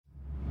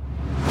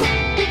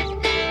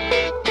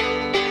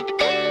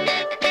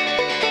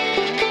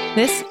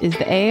This is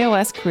the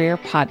AAOS Career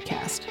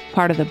Podcast,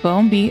 part of the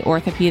Bone Beat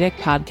Orthopedic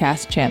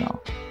Podcast channel.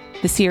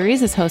 The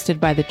series is hosted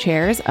by the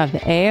chairs of the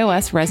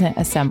AAOS Resident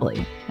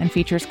Assembly and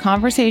features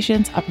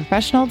conversations on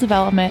professional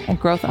development and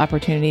growth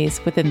opportunities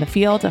within the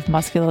field of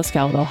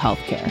musculoskeletal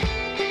healthcare.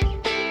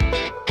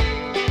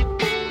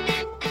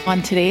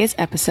 On today's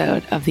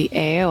episode of the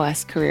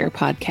AAOS Career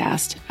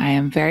Podcast, I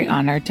am very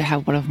honored to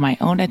have one of my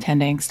own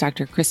attendings,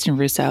 Dr. Kristen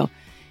Russo,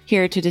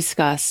 here to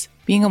discuss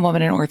being a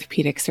woman in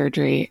orthopedic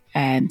surgery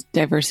and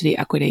diversity,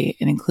 equity,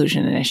 and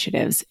inclusion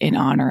initiatives in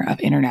honor of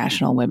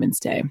International Women's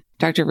Day.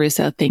 Dr.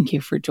 Russo, thank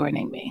you for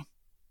joining me.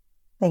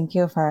 Thank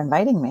you for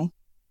inviting me.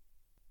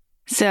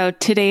 So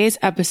today's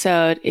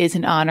episode is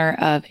in honor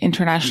of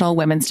International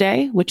Women's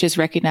Day, which is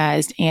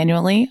recognized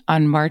annually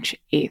on March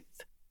 8th.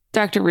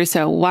 Dr.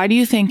 Russo, why do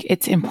you think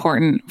it's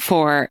important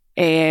for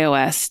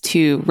AAOS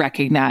to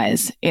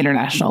recognize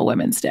International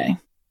Women's Day?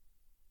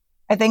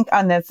 I think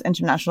on this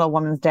International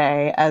Women's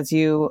Day, as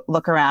you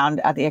look around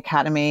at the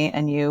Academy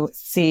and you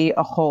see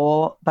a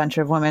whole bunch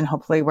of women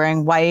hopefully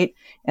wearing white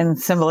in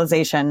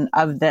symbolization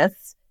of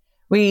this,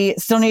 we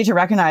still need to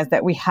recognize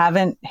that we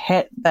haven't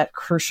hit that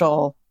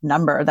crucial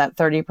number, that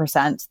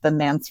 30%, the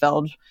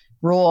Mansfield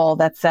rule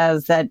that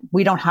says that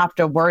we don't have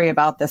to worry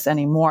about this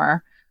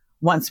anymore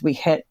once we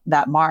hit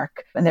that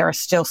mark. And there are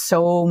still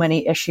so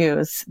many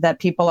issues that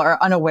people are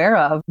unaware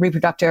of: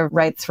 reproductive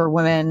rights for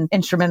women,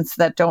 instruments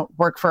that don't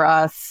work for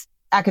us,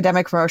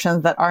 academic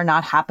promotions that are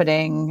not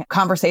happening,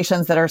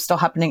 conversations that are still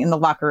happening in the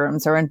locker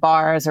rooms or in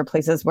bars or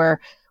places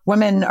where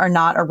women are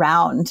not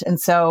around. And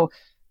so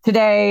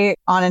today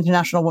on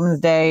International Women's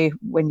Day,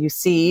 when you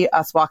see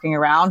us walking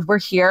around, we're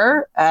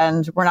here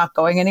and we're not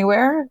going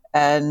anywhere.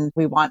 And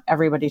we want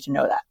everybody to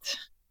know that.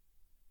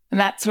 And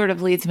that sort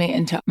of leads me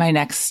into my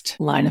next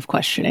line of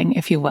questioning,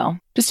 if you will.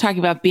 Just talking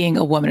about being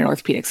a woman in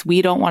orthopedics.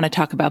 We don't want to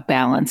talk about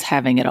balance,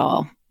 having it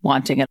all,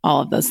 wanting it,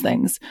 all of those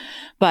things.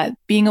 But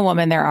being a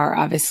woman, there are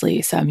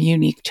obviously some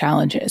unique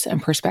challenges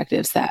and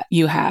perspectives that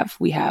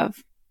we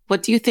have.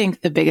 What do you think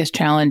the biggest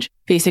challenge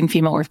facing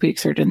female orthopedic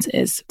surgeons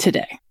is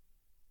today?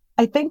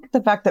 I think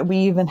the fact that we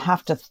even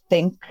have to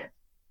think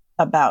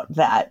about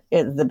that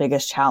is the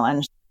biggest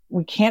challenge.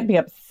 We can't be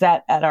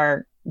upset at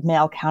our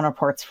male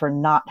counterparts for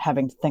not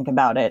having to think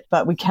about it,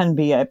 but we can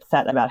be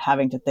upset about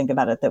having to think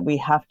about it, that we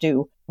have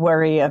to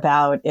worry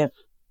about if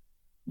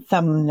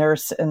some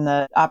nurse in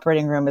the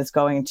operating room is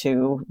going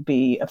to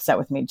be upset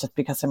with me just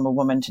because I'm a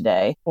woman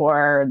today,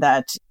 or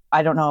that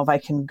I don't know if I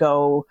can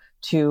go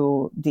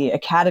to the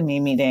Academy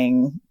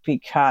meeting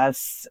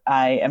because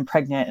I am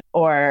pregnant,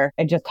 or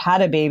I just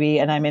had a baby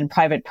and I'm in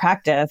private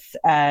practice,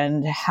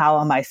 and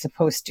how am I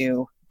supposed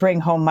to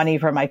bring home money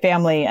for my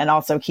family and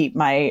also keep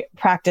my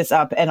practice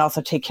up and also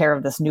take care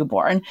of this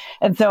newborn?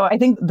 And so I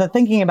think the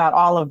thinking about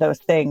all of those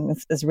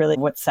things is really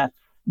what sets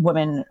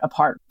women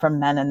apart from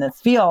men in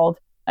this field.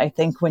 I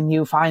think when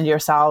you find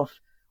yourself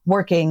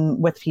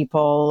working with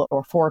people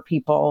or for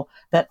people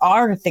that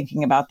are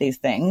thinking about these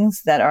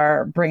things, that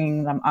are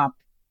bringing them up,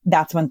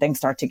 that's when things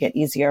start to get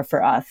easier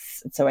for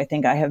us. So I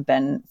think I have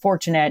been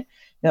fortunate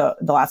the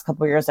last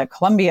couple of years at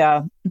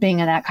Columbia, being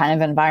in that kind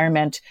of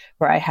environment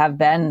where I have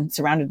been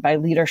surrounded by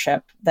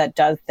leadership that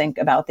does think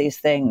about these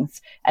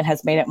things and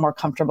has made it more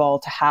comfortable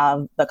to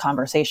have the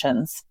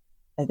conversations.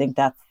 I think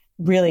that's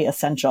really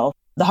essential.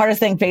 The hardest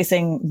thing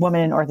facing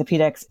women in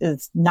orthopedics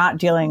is not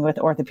dealing with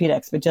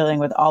orthopedics, but dealing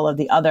with all of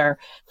the other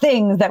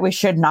things that we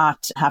should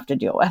not have to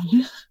deal with.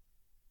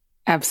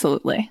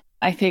 Absolutely.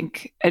 I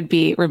think I'd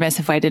be remiss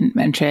if I didn't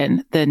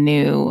mention the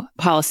new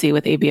policy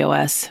with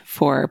ABOS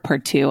for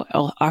Part 2,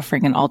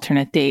 offering an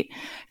alternate date.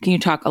 Can you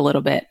talk a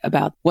little bit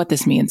about what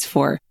this means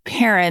for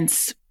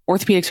parents,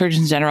 orthopedic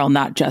surgeons in general,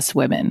 not just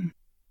women?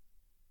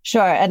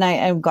 Sure. And I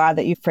am glad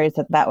that you phrased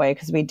it that way,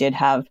 because we did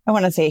have, I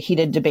want to say a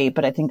heated debate,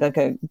 but I think like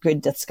a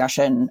good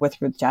discussion with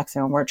Ruth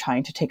Jackson when we're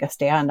trying to take a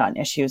stand on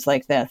issues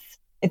like this.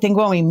 I think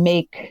when we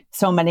make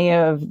so many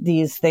of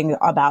these things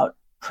about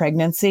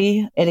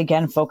pregnancy, it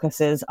again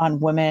focuses on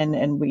women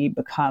and we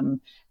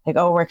become like,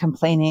 oh, we're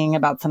complaining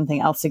about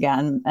something else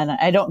again. And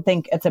I don't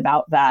think it's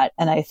about that.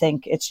 And I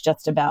think it's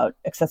just about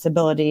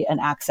accessibility and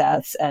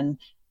access. And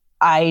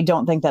I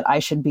don't think that I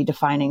should be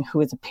defining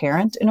who is a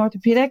parent in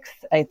orthopedics.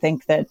 I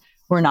think that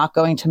we're not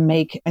going to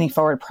make any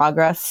forward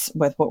progress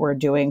with what we're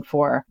doing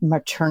for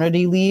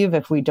maternity leave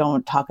if we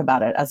don't talk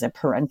about it as a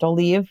parental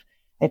leave.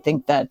 I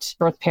think that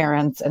birth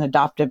parents and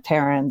adoptive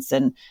parents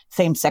and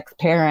same-sex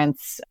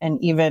parents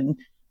and even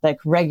like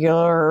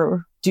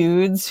regular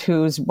dudes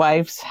whose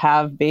wives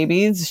have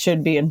babies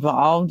should be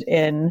involved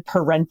in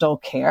parental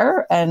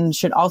care and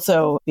should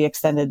also be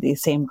extended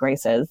these same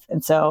graces.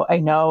 And so I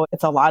know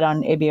it's a lot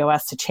on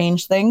ABOS to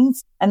change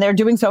things, and they're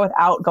doing so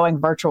without going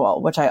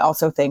virtual, which I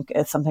also think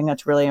is something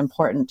that's really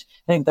important.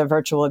 I think the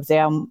virtual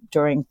exam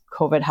during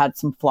COVID had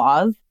some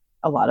flaws.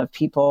 A lot of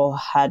people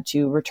had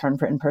to return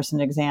for in-person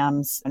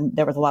exams, and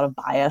there was a lot of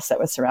bias that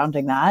was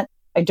surrounding that.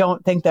 I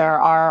don't think there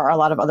are a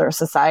lot of other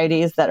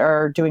societies that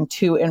are doing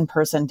 2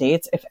 in-person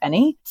dates, if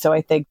any. So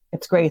I think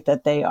it's great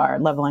that they are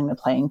leveling the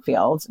playing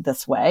field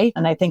this way.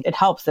 And I think it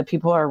helps that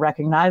people are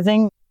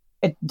recognizing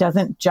it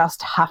doesn't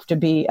just have to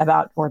be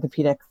about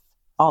orthopedics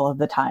all of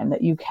the time,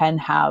 that you can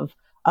have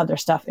other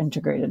stuff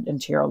integrated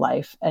into your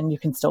life and you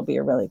can still be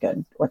a really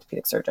good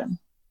orthopedic surgeon.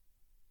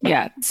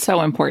 Yeah,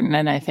 so important.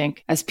 And I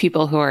think as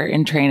people who are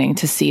in training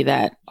to see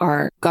that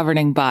our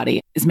governing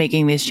body is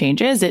making these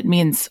changes, it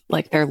means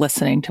like they're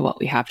listening to what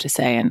we have to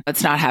say, and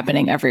it's not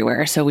happening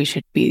everywhere. So we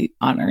should be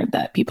honored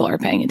that people are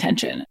paying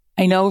attention.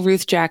 I know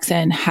Ruth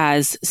Jackson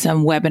has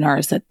some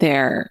webinars that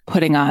they're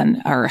putting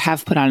on or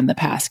have put on in the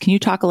past. Can you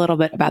talk a little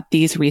bit about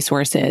these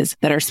resources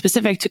that are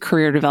specific to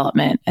career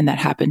development and that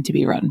happen to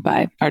be run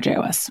by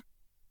RJOS?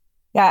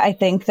 Yeah, I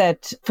think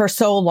that for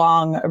so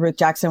long, Ruth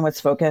Jackson was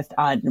focused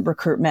on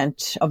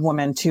recruitment of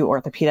women to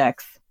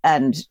orthopedics.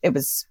 And it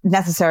was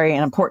necessary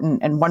and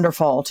important and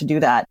wonderful to do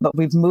that. But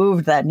we've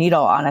moved that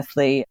needle,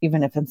 honestly,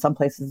 even if in some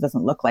places it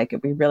doesn't look like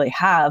it, we really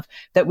have,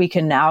 that we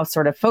can now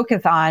sort of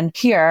focus on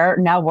here.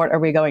 Now, what are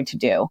we going to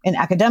do? In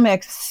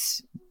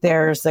academics,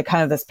 there's the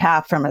kind of this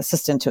path from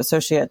assistant to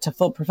associate to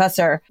full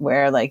professor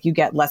where like you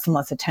get less and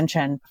less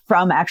attention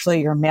from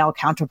actually your male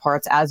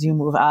counterparts as you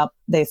move up.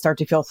 They start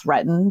to feel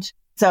threatened.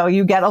 So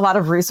you get a lot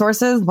of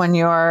resources when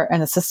you're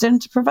an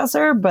assistant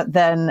professor, but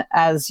then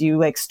as you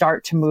like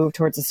start to move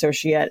towards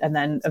associate and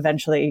then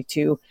eventually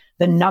to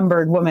the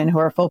numbered women who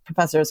are full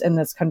professors in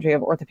this country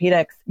of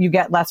orthopedics, you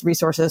get less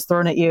resources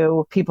thrown at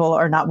you. People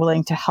are not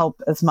willing to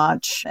help as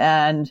much.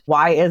 And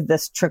why is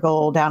this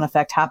trickle down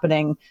effect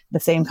happening? The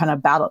same kind of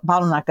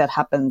bottleneck that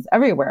happens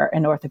everywhere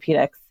in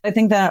orthopedics. I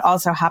think that it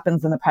also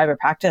happens in the private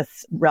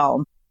practice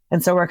realm.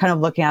 And so we're kind of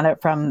looking at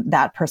it from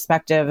that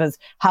perspective as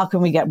how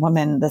can we get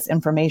women this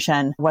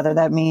information, whether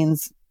that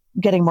means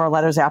getting more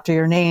letters after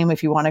your name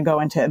if you want to go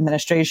into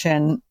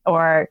administration,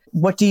 or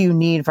what do you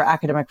need for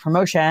academic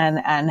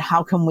promotion and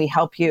how can we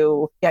help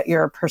you get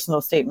your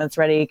personal statements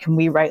ready? Can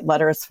we write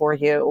letters for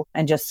you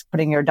and just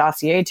putting your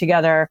dossier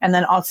together? And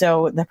then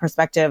also the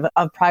perspective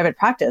of private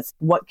practice.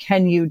 What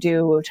can you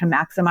do to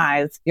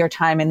maximize your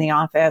time in the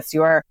office,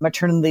 your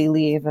maternity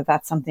leave, if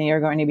that's something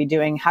you're going to be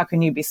doing? How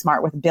can you be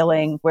smart with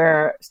billing?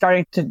 We're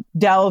starting to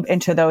delve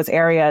into those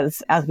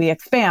areas as we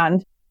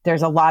expand.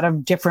 There's a lot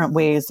of different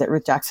ways that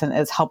Ruth Jackson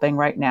is helping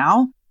right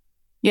now.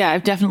 Yeah,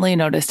 I've definitely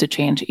noticed a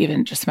change,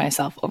 even just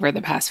myself over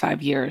the past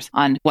 5 years,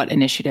 on what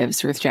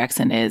initiatives Ruth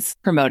Jackson is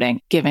promoting,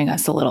 giving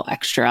us a little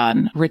extra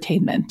on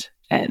retainment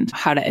and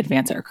how to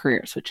advance our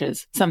careers, which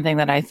is something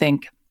that I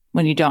think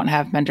when you don't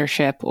have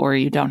mentorship or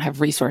you don't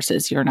have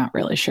resources, you're not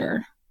really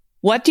sure.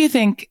 What do you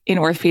think in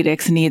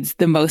orthopedics needs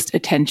the most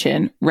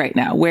attention right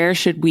now? Where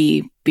should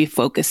we be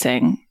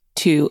focusing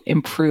to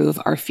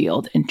improve our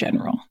field in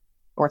general?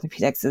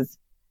 Orthopedics is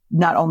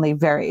not only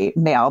very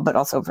male, but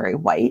also very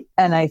white.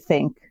 And I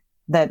think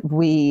that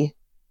we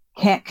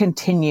can't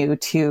continue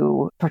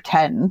to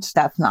pretend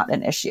that's not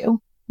an issue.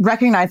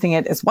 Recognizing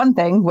it is one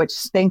thing, which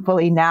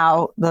thankfully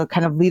now the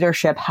kind of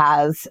leadership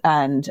has,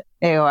 and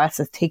AOS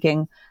is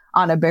taking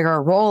on a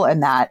bigger role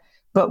in that.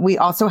 But we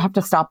also have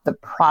to stop the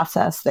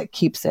process that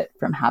keeps it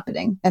from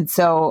happening. And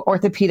so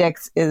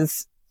orthopedics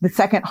is the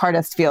second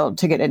hardest field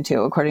to get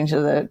into, according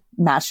to the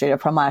match data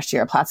from last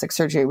year. Plastic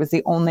surgery was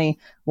the only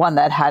one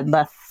that had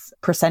less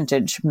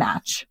percentage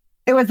match.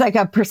 It was like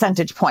a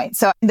percentage point.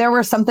 So there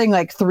were something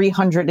like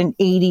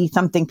 380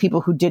 something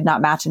people who did not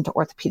match into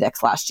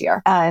orthopedics last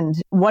year.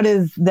 And what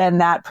is then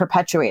that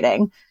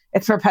perpetuating?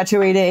 It's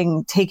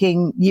perpetuating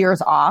taking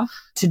years off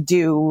to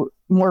do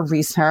more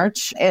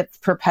research. It's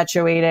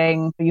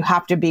perpetuating, you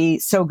have to be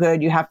so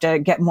good. You have to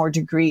get more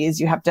degrees.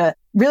 You have to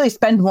really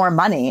spend more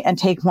money and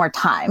take more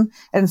time.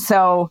 And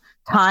so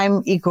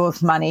time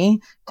equals money.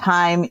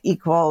 Time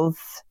equals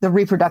the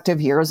reproductive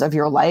years of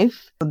your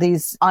life.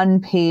 These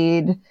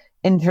unpaid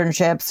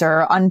internships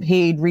or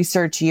unpaid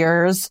research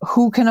years,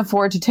 who can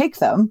afford to take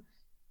them?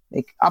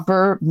 Like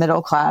upper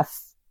middle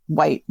class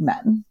white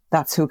men.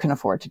 That's who can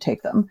afford to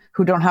take them,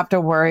 who don't have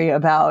to worry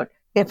about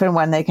if and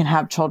when they can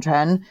have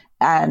children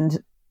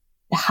and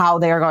how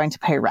they are going to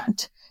pay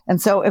rent.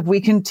 And so if we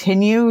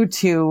continue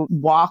to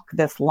walk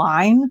this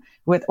line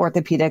with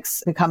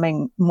orthopedics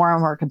becoming more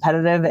and more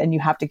competitive and you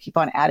have to keep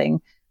on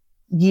adding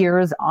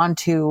years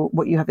onto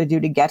what you have to do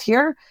to get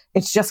here,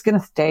 it's just going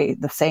to stay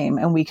the same.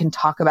 And we can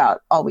talk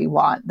about all we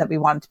want, that we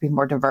want it to be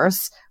more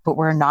diverse, but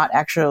we're not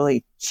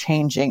actually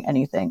changing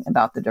anything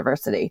about the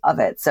diversity of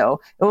it.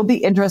 So it will be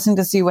interesting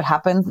to see what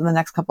happens in the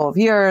next couple of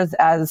years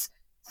as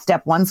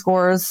step 1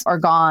 scores are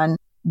gone.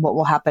 What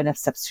will happen if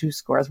step 2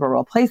 scores will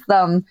replace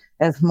them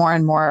as more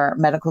and more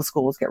medical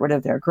schools get rid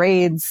of their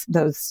grades,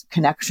 those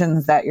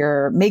connections that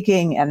you're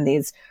making and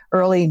these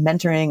early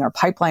mentoring or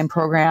pipeline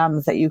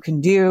programs that you can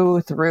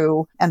do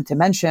through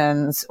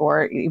M-Dimensions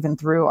or even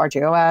through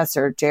RJOS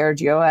or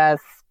JRGOS,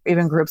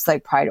 even groups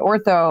like Pride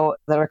Ortho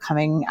that are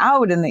coming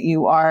out, and that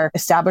you are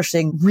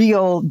establishing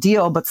real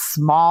deal, but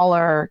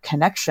smaller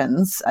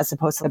connections as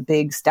opposed to a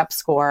big step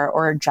score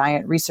or a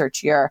giant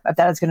research year. But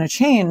that is going to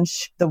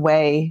change the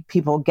way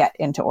people get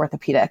into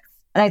orthopedics.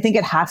 And I think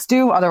it has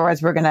to,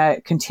 otherwise we're going to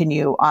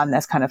continue on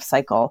this kind of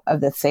cycle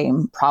of the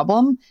same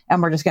problem.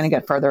 And we're just going to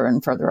get further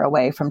and further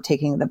away from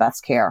taking the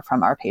best care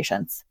from our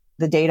patients.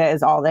 the data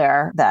is all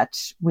there that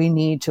we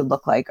need to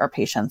look like our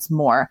patients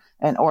more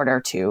in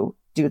order to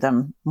do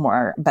them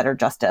more better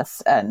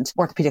justice. And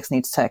orthopedics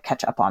needs to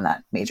catch up on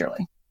that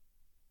majorly.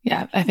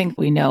 Yeah, I think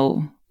we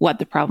know what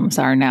the problems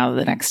are now.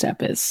 The next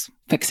step is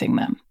fixing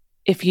them.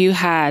 If you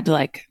had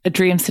like a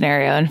dream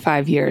scenario in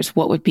 5 years,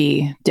 what would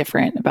be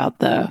different about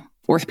the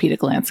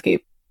orthopedic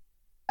landscape?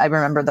 I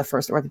remember the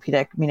first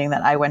orthopedic meeting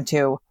that I went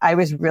to. I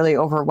was really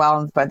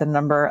overwhelmed by the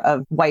number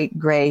of white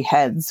gray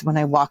heads when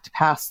I walked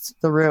past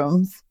the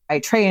rooms. I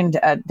trained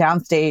at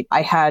Downstate.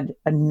 I had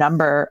a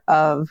number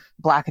of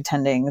Black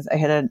attendings. I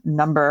had a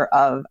number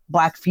of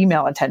Black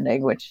female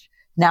attending, which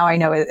now I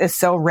know is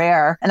so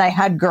rare. And I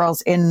had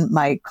girls in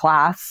my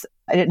class.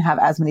 I didn't have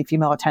as many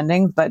female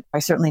attendings, but I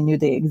certainly knew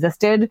they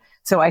existed.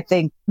 So I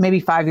think maybe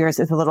 5 years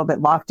is a little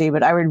bit lofty,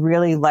 but I would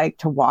really like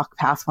to walk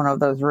past one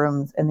of those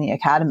rooms in the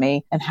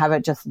academy and have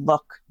it just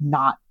look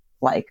not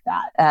like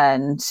that.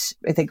 And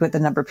I think with the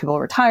number of people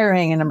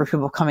retiring and number of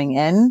people coming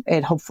in,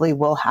 it hopefully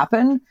will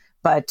happen,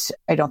 but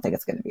I don't think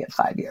it's going to be in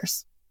 5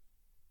 years.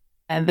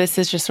 And this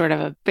is just sort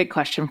of a big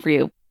question for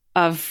you.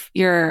 Of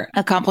your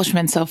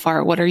accomplishments so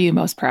far, what are you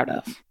most proud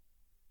of?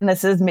 And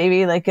this is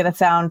maybe like going to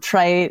sound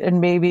trite and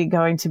maybe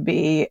going to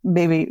be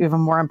maybe even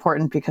more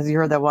important because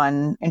you're the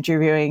one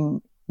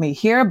interviewing me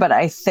here. But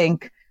I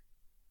think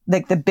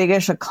like the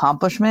biggest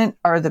accomplishment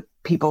are the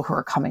people who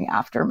are coming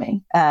after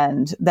me.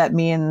 And that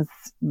means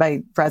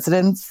my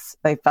residents,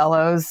 my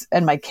fellows,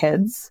 and my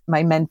kids,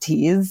 my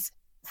mentees,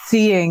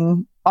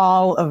 seeing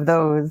all of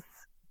those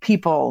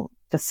people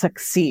to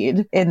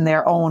succeed in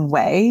their own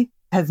way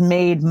has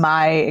made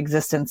my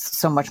existence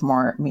so much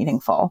more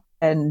meaningful.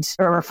 And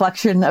a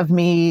reflection of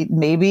me,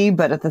 maybe,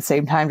 but at the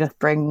same time just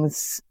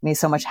brings me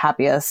so much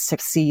happiness to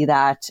see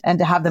that and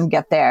to have them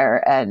get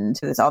there. And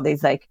there's all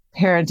these like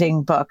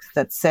parenting books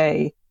that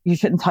say, you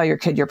shouldn't tell your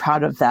kid you're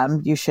proud of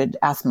them. You should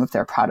ask them if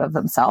they're proud of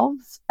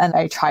themselves. And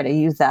I try to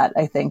use that,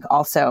 I think,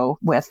 also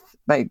with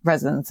my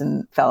residents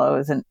and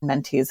fellows and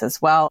mentees as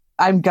well.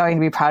 I'm going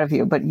to be proud of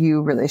you, but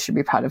you really should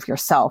be proud of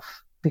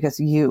yourself,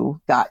 because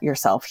you got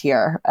yourself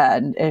here.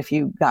 And if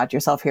you got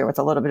yourself here with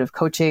a little bit of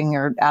coaching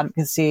or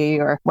advocacy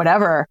or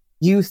whatever,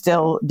 you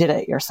still did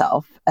it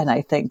yourself. And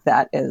I think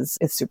that is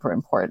super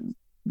important.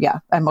 Yeah,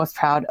 I'm most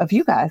proud of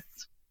you guys.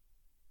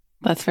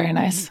 That's very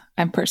nice.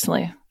 I'm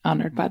personally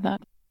honored by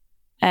that.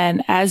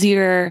 And as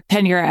your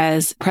tenure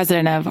as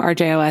president of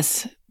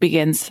RJOS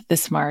begins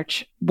this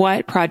March,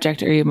 what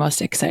project are you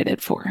most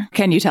excited for?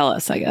 Can you tell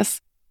us, I guess?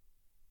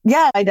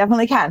 Yeah, I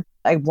definitely can.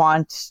 I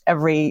want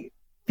every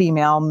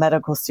female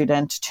medical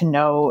student to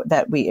know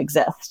that we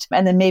exist.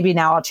 And then maybe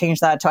now I'll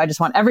change that to I just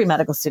want every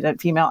medical student,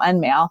 female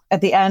and male.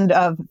 At the end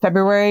of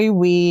February,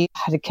 we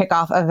had a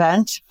kickoff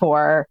event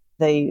for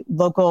the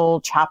local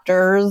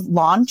chapter's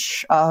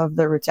launch of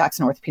the Ruth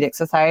Jackson Orthopedic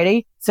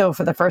Society. So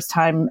for the first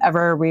time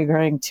ever, we're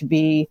going to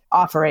be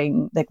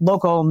offering like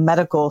local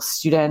medical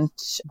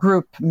student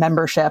group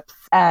memberships.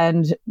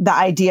 And the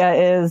idea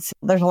is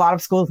there's a lot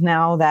of schools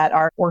now that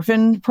are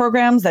orphan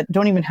programs that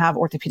don't even have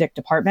orthopedic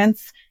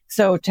departments.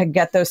 So to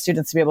get those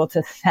students to be able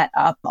to set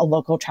up a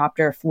local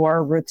chapter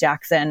for Ruth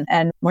Jackson,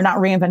 and we're not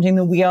reinventing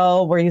the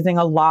wheel. We're using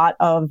a lot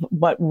of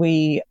what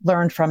we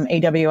learned from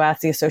AWS,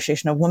 the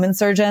Association of Women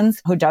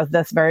Surgeons, who does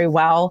this very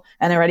well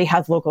and already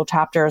has local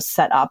chapters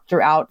set up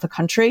throughout the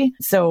country.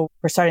 So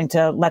we're starting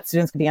to let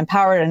students be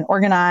empowered and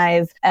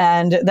organized.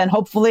 And then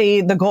hopefully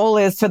the goal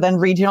is to then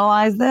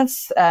regionalize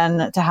this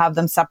and to have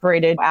them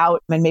separated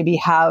out and maybe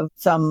have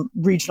some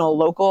regional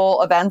local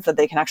events that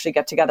they can actually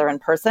get together in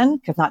person,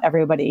 because not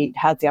everybody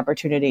has the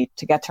opportunity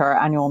to get to our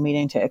annual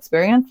meeting to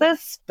experience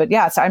this. But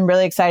yeah, so I'm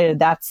really excited.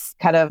 That's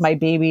kind of my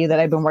baby that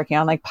I've been working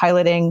on, like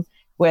piloting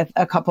with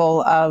a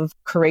couple of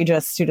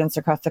courageous students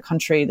across the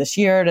country this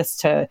year, just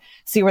to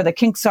see where the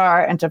kinks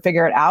are and to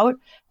figure it out.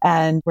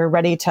 And we're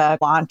ready to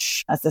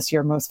launch as this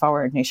year moves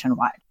forward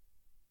nationwide.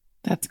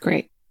 That's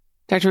great.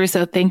 Dr.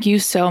 Russo, thank you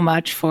so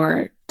much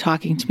for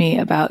talking to me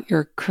about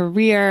your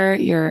career,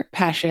 your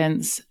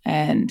passions,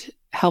 and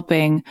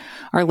helping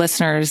our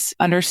listeners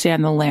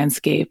understand the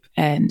landscape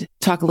and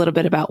talk a little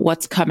bit about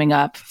what's coming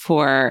up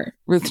for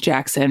Ruth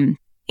Jackson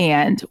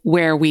and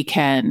where we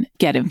can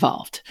get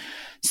involved.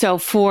 So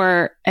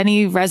for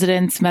any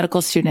residents,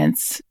 medical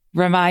students,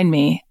 remind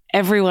me,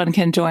 everyone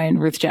can join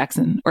Ruth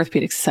Jackson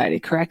Orthopedic Society,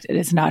 correct? It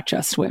is not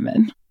just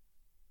women.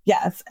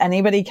 Yes,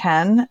 anybody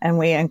can. And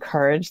we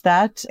encourage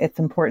that. It's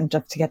important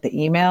just to get the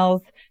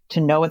emails, to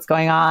know what's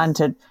going on,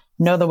 to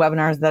know the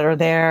webinars that are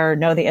there,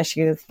 know the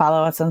issues,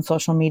 follow us on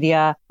social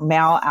media.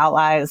 Male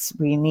allies,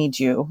 we need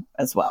you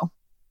as well.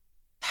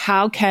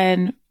 How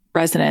can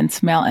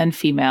residents, male and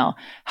female,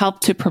 help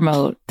to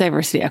promote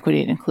diversity,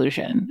 equity, and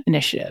inclusion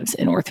initiatives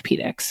in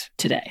orthopedics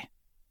today?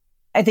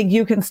 I think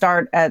you can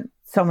start at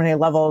so many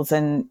levels,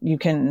 and you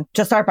can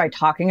just start by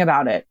talking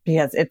about it,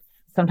 because it's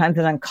sometimes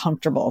an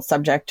uncomfortable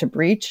subject to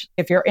breach.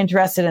 If you're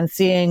interested in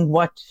seeing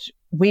what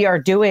we are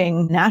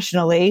doing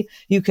nationally,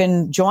 you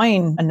can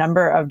join a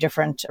number of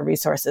different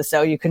resources.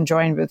 So you can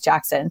join Ruth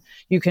Jackson,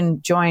 you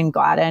can join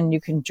Gladden, you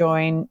can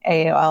join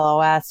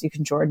AALOS, you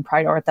can join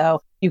Pride Ortho,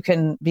 you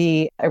can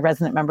be a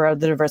resident member of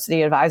the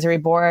Diversity Advisory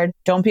Board.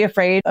 Don't be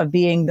afraid of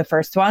being the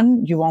first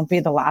one. You won't be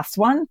the last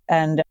one.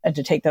 And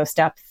to take those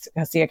steps,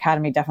 because the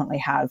Academy definitely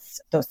has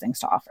those things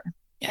to offer.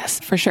 Yes,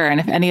 for sure. And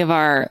if any of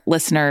our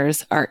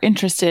listeners are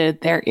interested,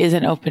 there is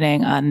an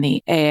opening on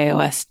the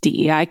AAOS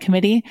DEI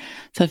committee.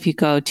 So if you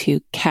go to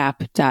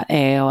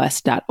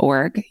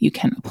cap.aaos.org, you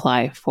can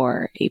apply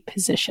for a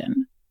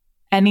position.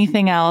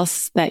 Anything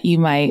else that you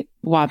might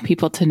want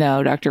people to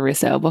know, Dr.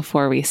 Russo,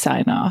 before we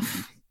sign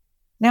off?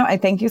 No, I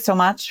thank you so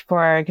much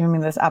for giving me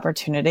this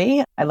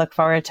opportunity. I look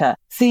forward to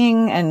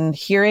seeing and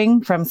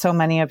hearing from so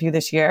many of you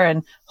this year,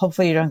 and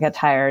hopefully you don't get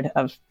tired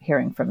of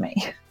hearing from me.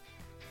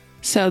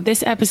 So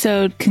this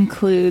episode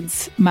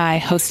concludes my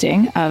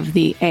hosting of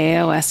the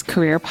AAOS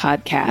Career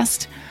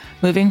Podcast.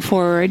 Moving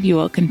forward, you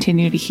will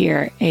continue to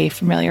hear a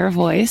familiar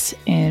voice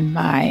in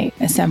my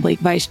Assembly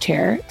Vice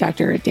Chair,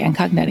 Dr. Dan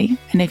Cognetti.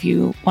 And if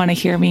you want to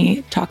hear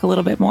me talk a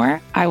little bit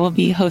more, I will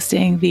be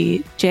hosting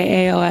the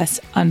JAOS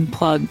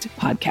Unplugged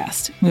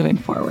podcast moving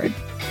forward.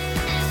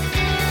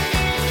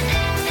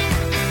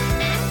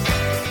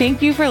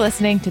 Thank you for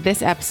listening to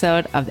this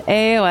episode of the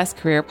AAOS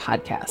Career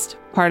Podcast,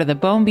 part of the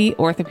Bone Beat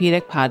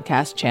Orthopedic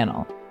Podcast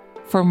channel.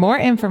 For more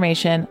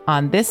information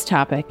on this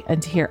topic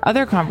and to hear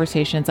other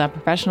conversations on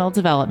professional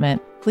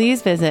development,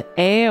 please visit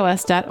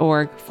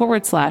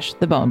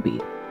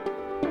aaos.org/thebonebeat.